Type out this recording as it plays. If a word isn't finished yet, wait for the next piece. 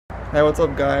Hey, what's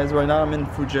up guys? Right now I'm in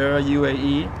Fujarah,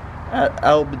 UAE at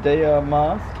Al Badiyah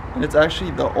Mosque, and it's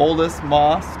actually the oldest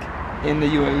mosque in the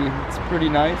UAE. It's pretty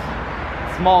nice.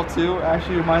 Small too.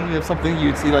 Actually reminds me of something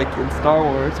you'd see like in Star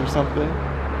Wars or something.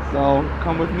 So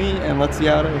come with me and let's see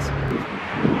how it is.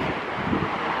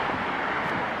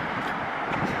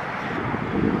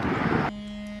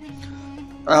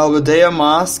 Al Badiyah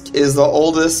Mosque is the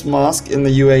oldest mosque in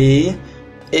the UAE.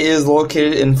 It is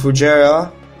located in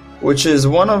Fujarah, which is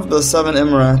one of the 7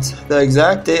 emirates. The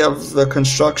exact date of the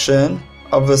construction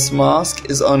of this mosque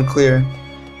is unclear,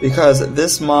 because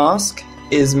this mosque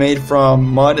is made from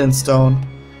mud and stone.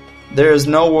 There is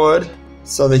no wood,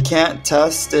 so they can't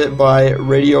test it by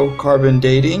radiocarbon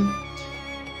dating.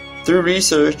 Through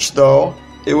research, though,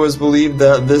 it was believed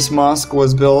that this mosque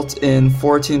was built in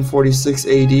 1446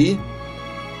 AD.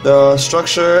 The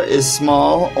structure is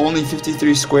small, only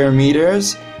 53 square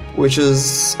meters, which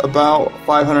is about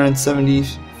 570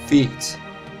 feet,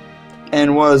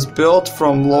 and was built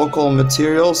from local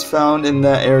materials found in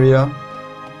that area.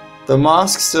 The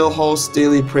mosque still hosts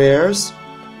daily prayers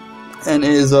and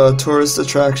is a tourist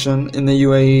attraction in the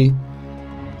UAE.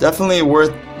 Definitely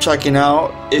worth checking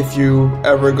out if you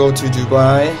ever go to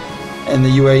Dubai and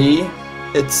the UAE.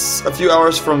 It's a few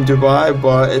hours from Dubai,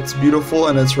 but it's beautiful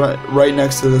and it's right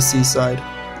next to the seaside.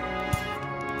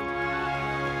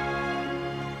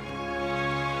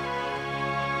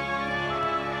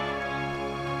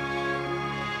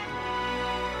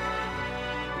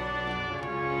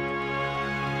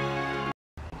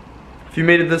 If you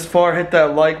made it this far, hit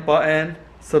that like button,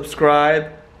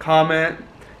 subscribe, comment,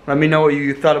 let me know what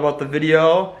you thought about the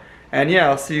video, and yeah,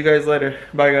 I'll see you guys later.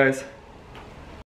 Bye guys.